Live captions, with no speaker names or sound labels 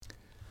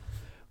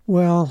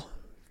Well,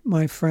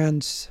 my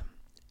friends,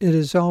 it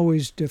is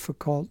always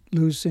difficult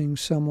losing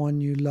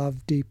someone you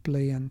love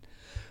deeply and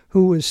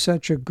who was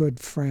such a good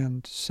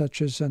friend,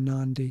 such as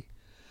Anandi.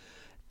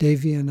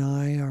 Devi and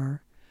I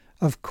are,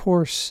 of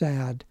course,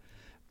 sad,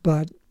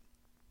 but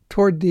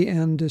toward the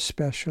end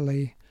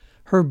especially,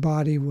 her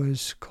body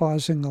was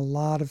causing a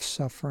lot of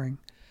suffering.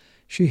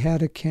 She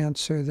had a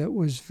cancer that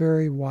was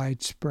very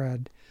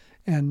widespread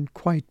and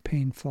quite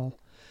painful.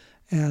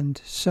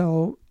 And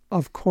so,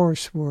 of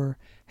course, we're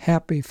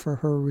happy for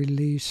her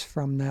release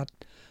from that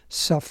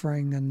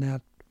suffering and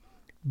that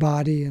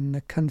body and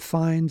the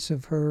confines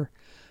of her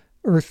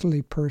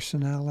earthly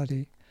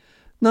personality.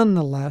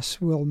 Nonetheless,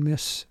 we'll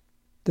miss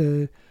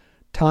the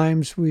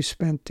times we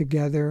spent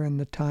together and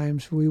the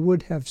times we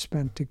would have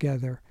spent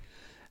together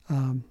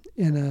in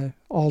an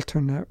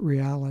alternate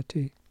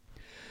reality.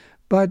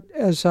 But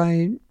as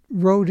I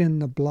wrote in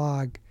the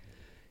blog,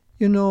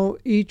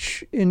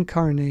 each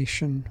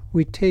incarnation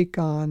we take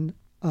on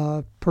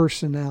a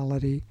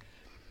personality.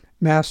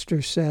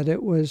 Master said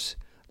it was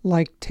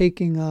like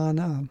taking on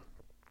a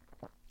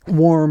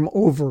warm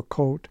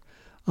overcoat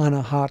on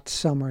a hot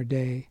summer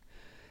day.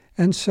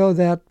 And so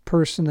that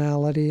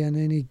personality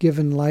in any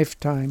given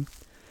lifetime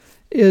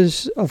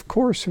is, of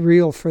course,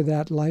 real for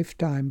that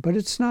lifetime, but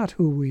it's not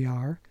who we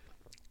are.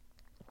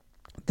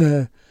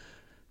 The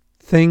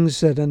things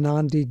that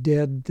Anandi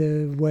did,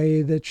 the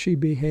way that she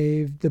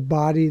behaved, the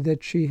body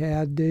that she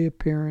had, the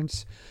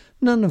appearance,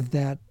 none of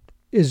that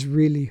is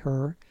really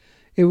her.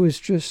 It was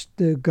just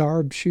the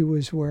garb she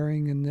was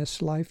wearing in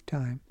this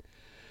lifetime.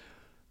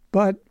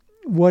 But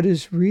what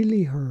is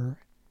really her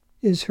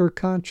is her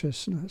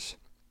consciousness.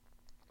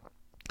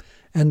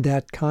 And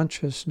that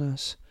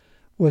consciousness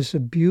was a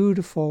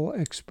beautiful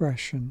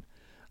expression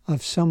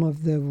of some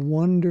of the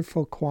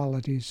wonderful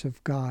qualities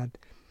of God.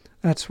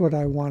 That's what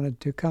I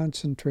wanted to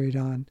concentrate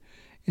on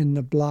in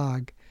the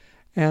blog.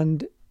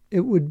 And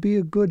it would be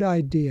a good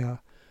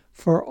idea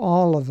for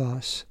all of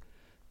us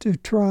to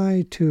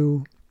try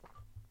to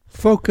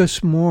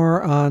focus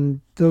more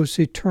on those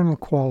eternal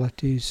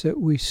qualities that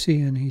we see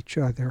in each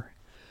other.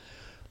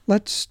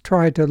 Let's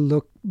try to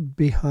look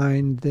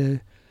behind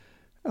the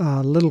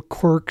little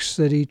quirks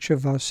that each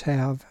of us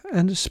have,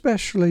 and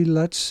especially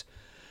let's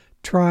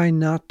try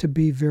not to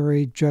be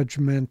very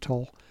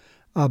judgmental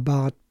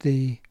about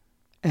the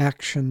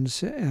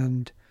actions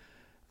and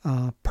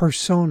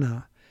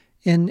persona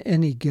in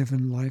any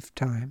given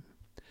lifetime.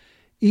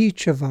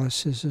 Each of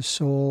us is a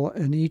soul,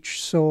 and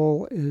each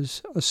soul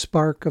is a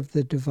spark of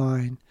the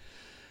divine,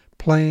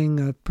 playing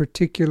a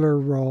particular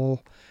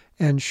role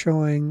and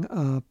showing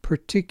a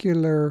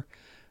particular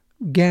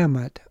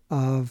gamut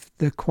of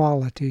the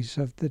qualities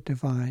of the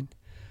divine.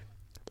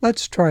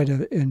 Let's try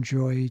to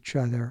enjoy each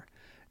other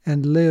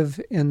and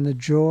live in the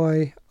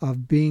joy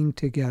of being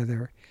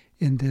together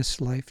in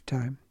this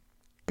lifetime.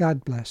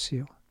 God bless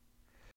you.